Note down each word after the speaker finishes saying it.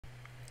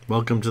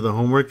Welcome to the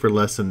homework for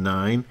Lesson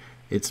 9.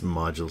 It's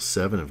Module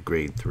 7 of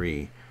Grade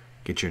 3.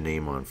 Get your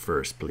name on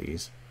first,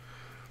 please.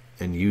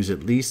 And use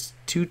at least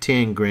 2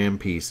 tangram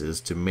pieces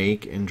to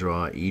make and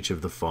draw each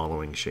of the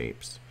following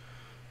shapes.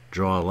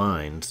 Draw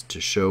lines to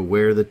show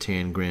where the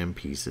tangram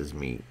pieces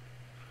meet.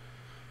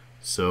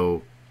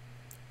 So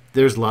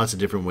there's lots of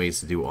different ways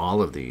to do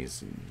all of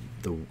these.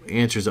 The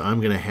answers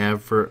I'm going to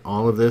have for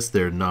all of this,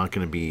 they're not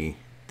going to be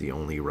the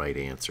only right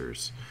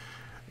answers.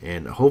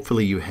 And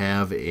hopefully you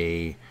have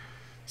a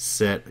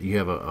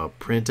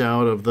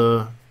printout of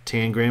the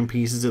tangram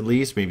pieces at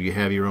least. Maybe you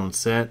have your own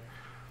set.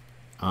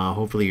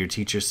 Hopefully your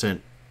teacher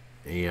sent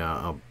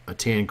a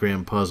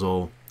tangram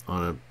puzzle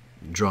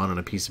drawn on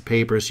a piece of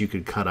paper so you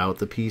could cut out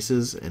the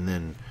pieces, and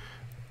then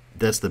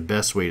that's the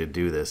best way to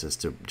do this, is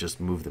to just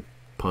move the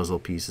puzzle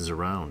pieces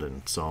around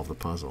and solve the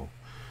puzzle.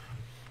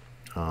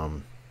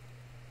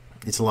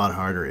 It's a lot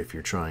harder if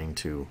you're trying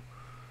to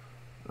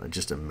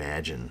just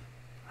imagine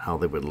how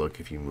they would look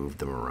if you moved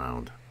them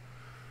around.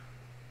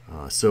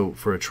 So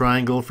for a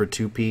triangle for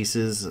 2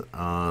 pieces,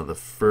 the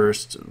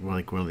first, one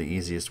of the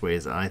easiest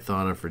ways I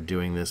thought of for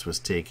doing this was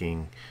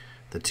taking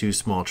the 2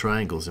 small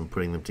triangles and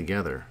putting them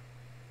together.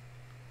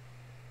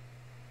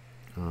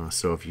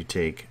 So if you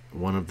take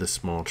one of the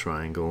small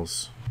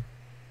triangles,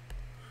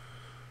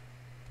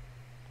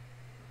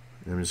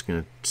 I'm just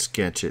going to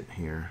sketch it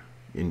here.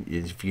 And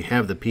if you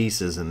have the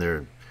pieces and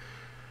they're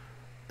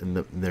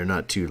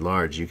not too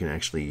large, you can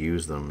actually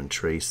use them and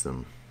trace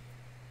them.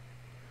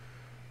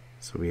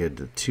 So we had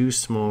the 2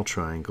 small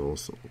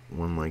triangles,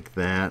 one like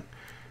that,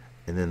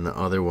 and then the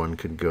other one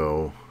could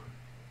go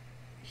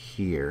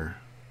here.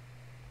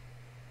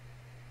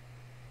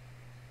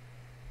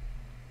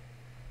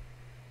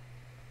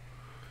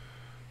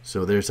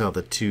 So there's how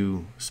the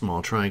 2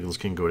 small triangles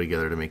can go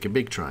together to make a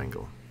big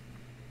triangle.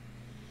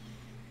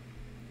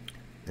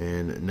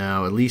 And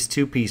now at least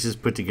 2 pieces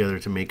put together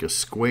to make a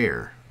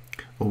square.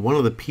 Well, one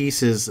of the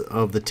pieces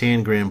of the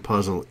tangram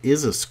puzzle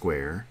is a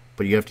square,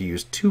 but you have to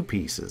use 2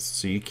 pieces.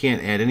 So you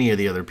can't add any of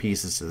the other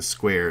pieces to the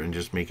square and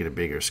just make it a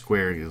bigger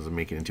square, because it'll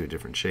make it into a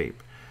different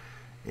shape.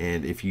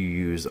 And if you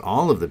use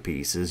all of the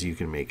pieces, you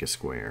can make a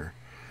square.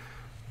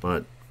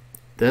 But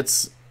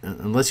that's,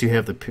 unless you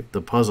have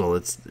the puzzle,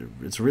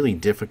 it's really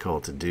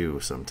difficult to do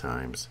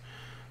sometimes.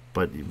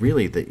 But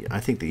really,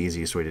 I think the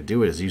easiest way to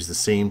do it is use the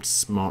same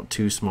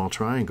 2 small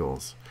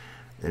triangles.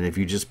 And if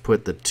you just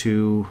put the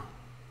 2,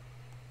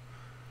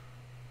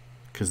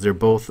 because they're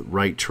both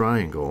right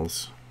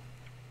triangles,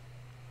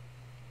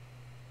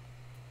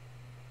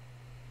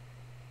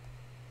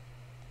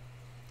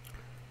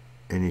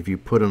 and if you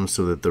put them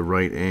so that the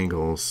right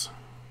angles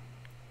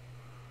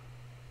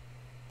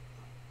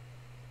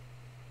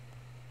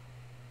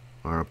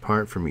are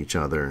apart from each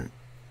other,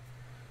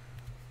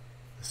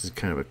 this is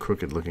kind of a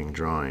crooked looking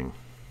drawing,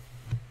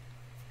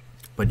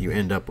 but you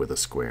end up with a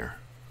square,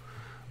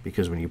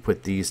 because when you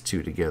put these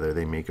 2 together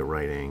they make a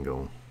right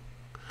angle.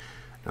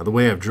 Now the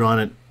way I've drawn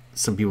it,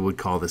 some people would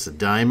call this a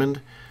diamond,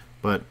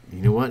 but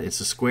you know what,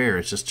 it's a square,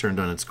 it's just turned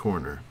on its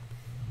corner.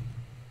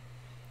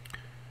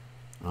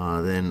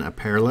 Then a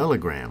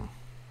parallelogram.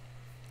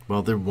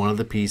 Well, one of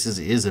the pieces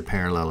is a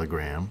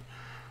parallelogram,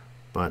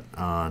 but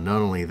not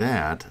only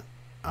that,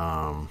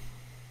 a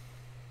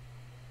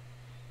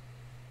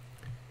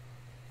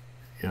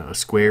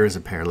square is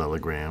a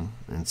parallelogram,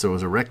 and so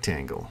is a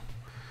rectangle.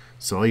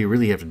 So all you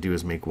really have to do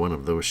is make one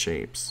of those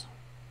shapes.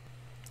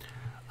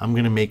 I'm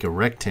going to make a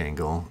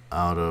rectangle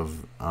out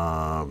of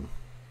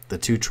the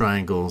 2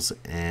 triangles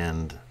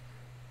and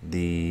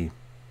the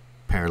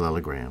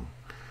parallelogram.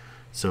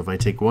 So if I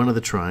take one of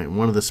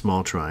the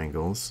small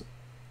triangles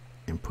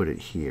and put it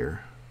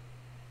here,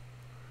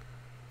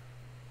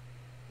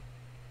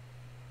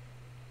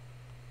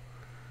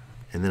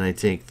 and then I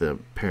take the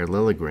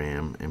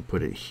parallelogram and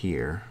put it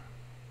here,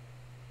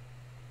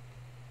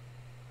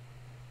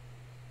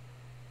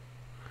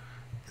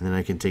 and then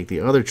I can take the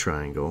other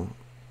triangle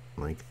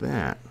like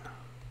that.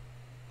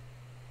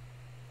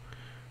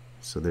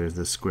 So there's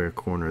the square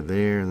corner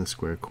there and the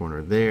square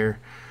corner there,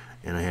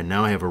 and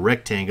now I have a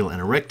rectangle,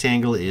 and a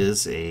rectangle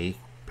is a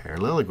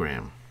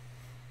parallelogram.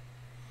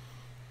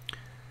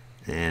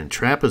 And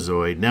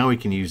trapezoid, now we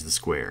can use the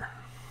square.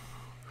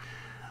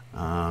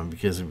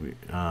 Because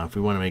if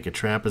we want to make a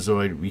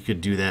trapezoid, we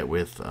could do that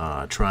with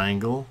a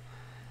triangle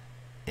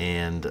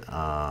and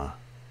a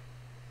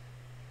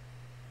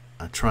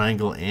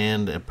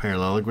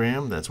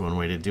parallelogram. That's one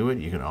way to do it.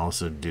 You can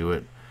also do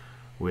it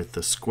with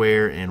the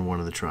square and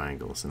one of the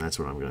triangles, and that's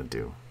what I'm going to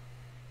do.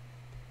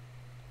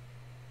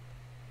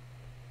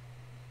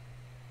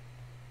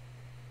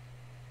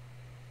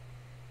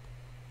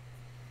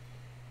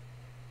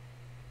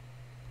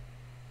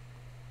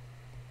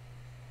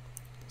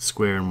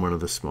 Square and one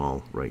of the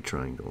small right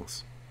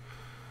triangles.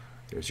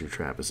 There's your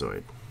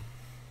trapezoid.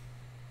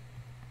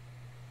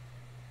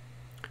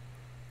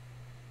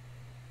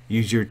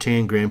 Use your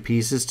tangram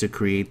pieces to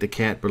create the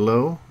cat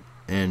below,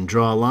 and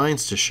draw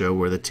lines to show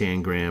where the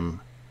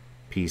tangram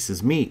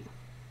pieces meet.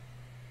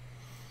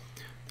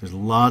 There's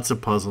lots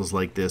of puzzles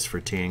like this for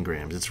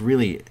tangrams. It's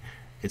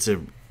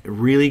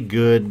really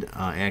good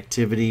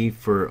activity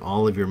for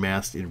all of your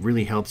math. It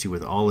really helps you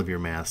with all of your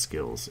math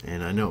skills.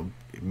 And I know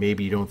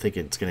maybe you don't think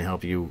it's going to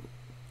help you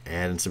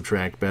add and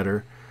subtract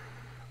better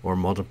or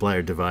multiply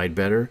or divide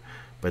better,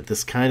 but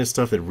this kind of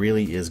stuff that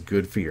really is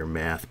good for your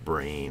math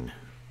brain.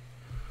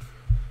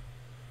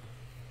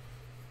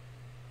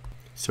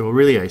 So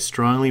really, I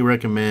strongly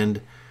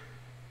recommend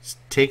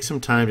take some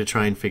time to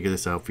try and figure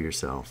this out for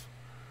yourself.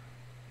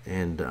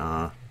 And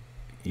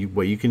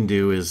what you can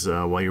do is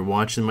while you're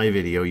watching my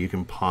video, you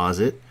can pause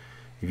it.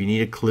 If you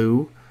need a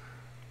clue,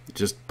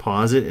 just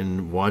pause it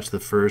and watch the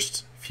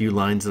first few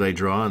lines that I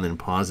draw, and then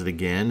pause it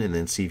again, and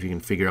then see if you can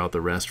figure out the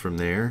rest from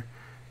there.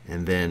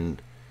 And then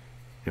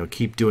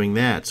keep doing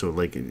that. So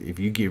like if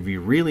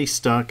you're really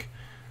stuck,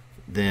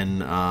 then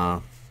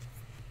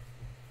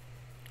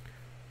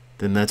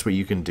that's what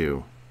you can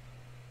do.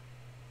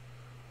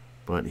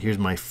 But here's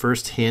my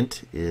first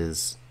hint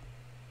is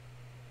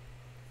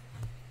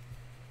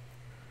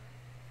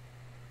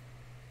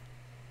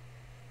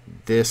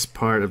this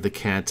part of the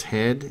cat's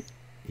head,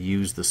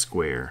 use the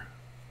square.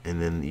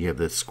 And then you have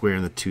the square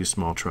and the two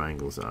small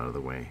triangles out of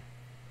the way.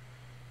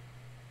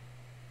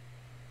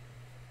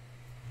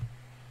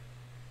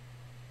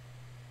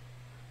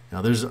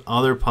 Now there's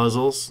other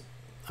puzzles.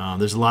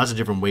 There's lots of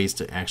different ways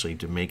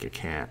to make a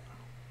cat.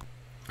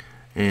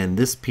 And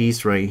this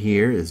piece right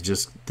here is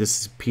just,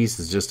 this piece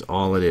is just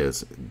all it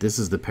is. This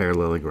is the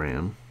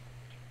parallelogram.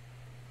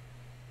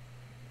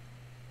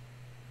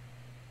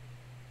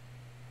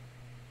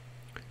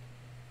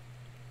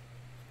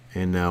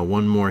 And now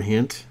one more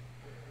hint.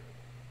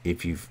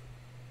 If you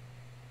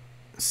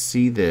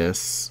see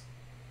this,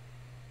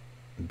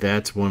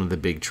 that's one of the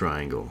big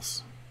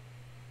triangles.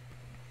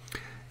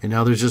 And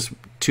now there's just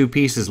two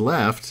pieces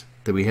left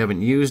that we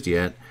haven't used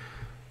yet.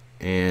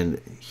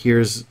 And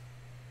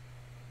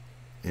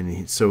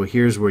so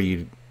here's where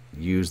you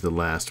use the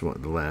last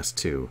one, the last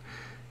two.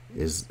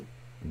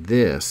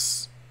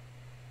 This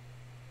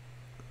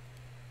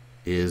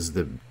is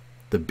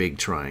the big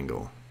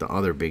triangle, the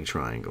other big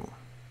triangle.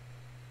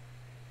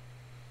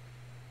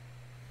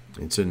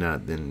 And so now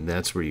then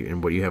that's where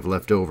and what you have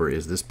left over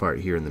is this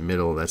part here in the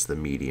middle. That's the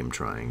medium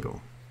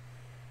triangle.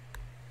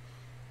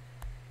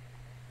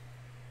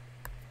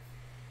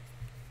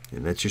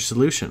 And that's your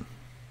solution.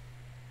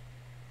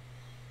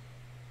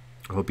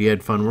 I hope you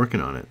had fun working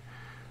on it.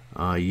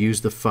 Use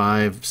the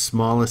 5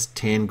 smallest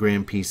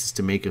tangram pieces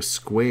to make a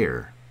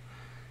square.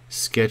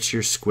 Sketch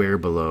your square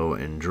below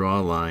and draw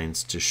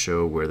lines to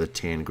show where the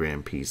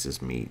tangram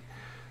pieces meet.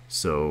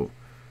 So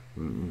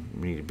we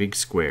need a big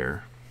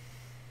square.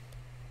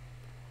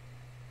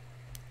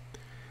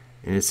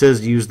 And it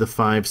says use the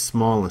 5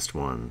 smallest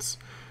ones.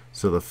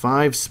 So the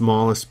 5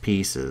 smallest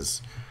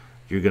pieces,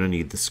 you're going to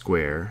need the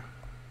square.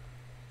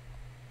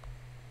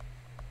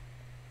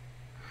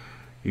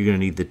 You're going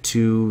to need the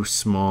 2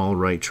 small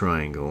right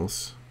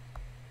triangles.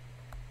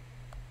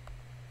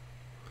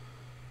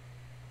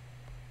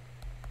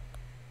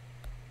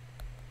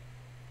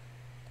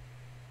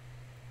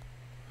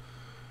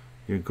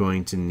 You're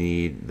going to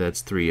need,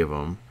 that's 3 of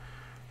them.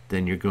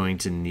 Then you're going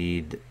to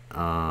need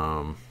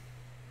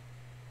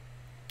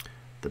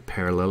the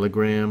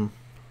parallelogram.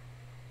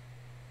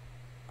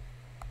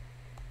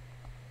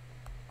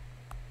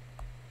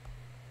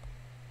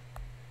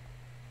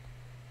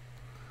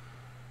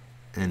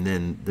 And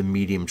then the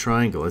medium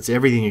triangle. It's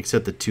everything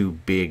except the 2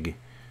 big,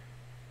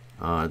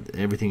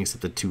 everything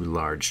except the 2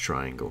 large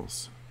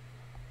triangles.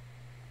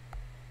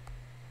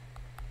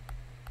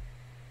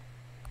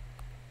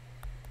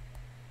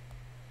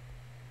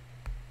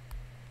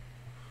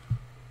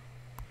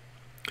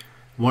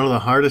 One of the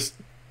hardest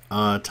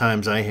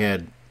times I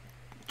had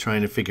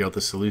trying to figure out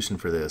the solution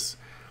for this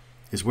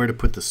is where to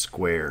put the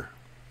square.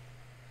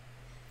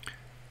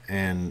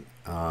 And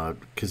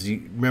because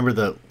you remember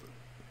the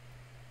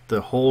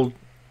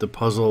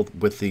puzzle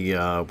with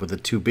the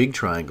 2 big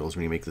triangles,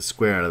 when you make the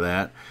square out of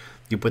that,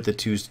 you put the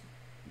 2,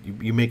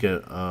 you make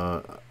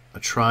a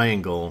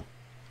triangle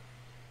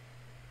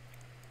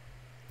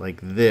like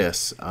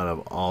this out of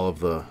all of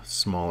the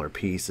smaller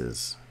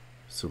pieces.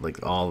 So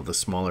like all of the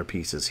smaller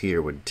pieces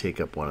here would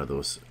take up one of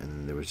those,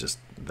 and there was just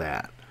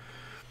that.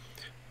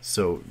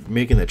 So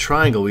making the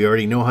triangle, we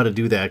already know how to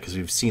do that because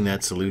we've seen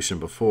that solution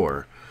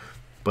before.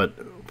 But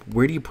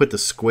where do you put the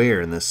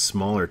square in this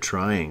smaller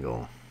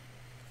triangle?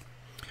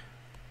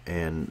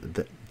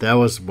 And that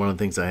was one of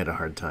the things I had a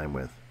hard time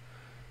with.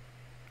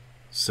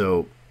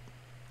 So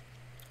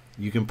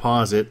you can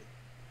pause it,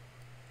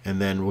 and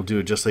then we'll do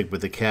it just like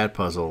with the cat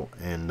puzzle,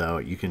 and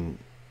you can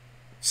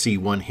see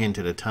one hint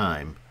at a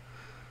time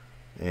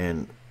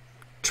and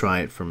try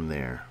it from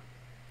there.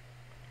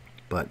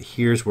 But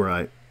here's where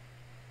I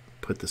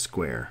put the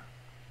square.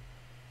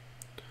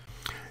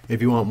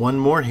 If you want one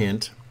more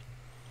hint,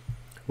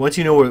 once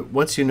you know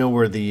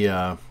where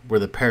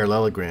the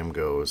parallelogram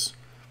goes,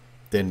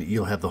 then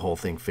you'll have the whole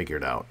thing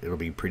figured out. It'll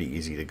be pretty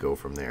easy to go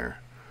from there.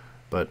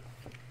 But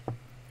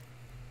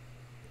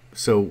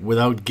so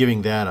without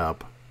giving that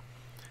up,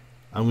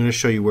 I'm going to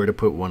show you where to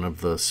put one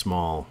of the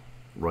small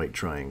right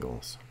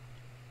triangles.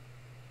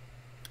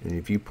 And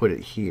if you put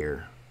it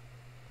here,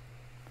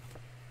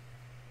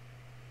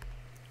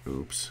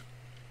 Oops.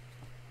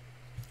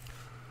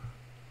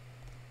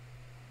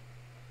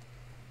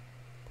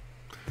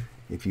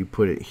 If you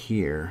put it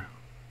here,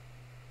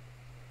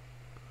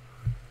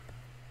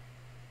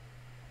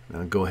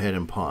 now go ahead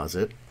and pause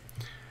it,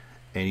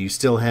 and you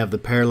still have the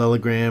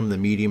parallelogram, the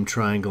medium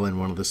triangle, and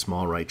one of the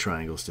small right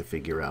triangles to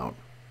figure out.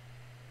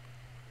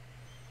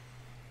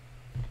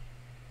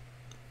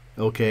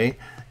 Okay,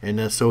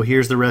 and so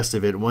here's the rest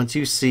of it. Once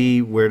you see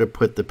where to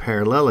put the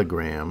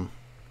parallelogram,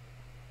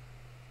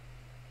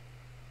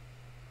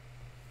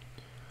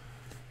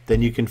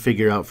 then you can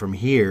figure out from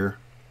here,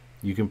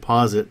 you can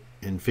pause it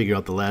and figure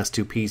out the last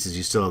two pieces.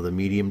 You still have the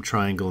medium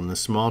triangle and the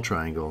small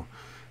triangle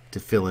to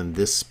fill in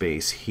this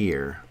space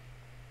here.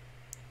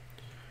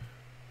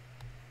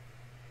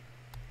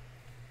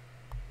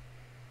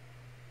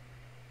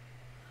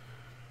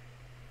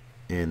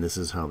 And this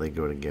is how they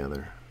go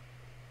together.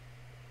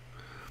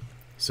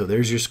 So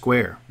there's your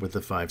square with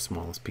the 5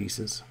 smallest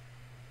pieces.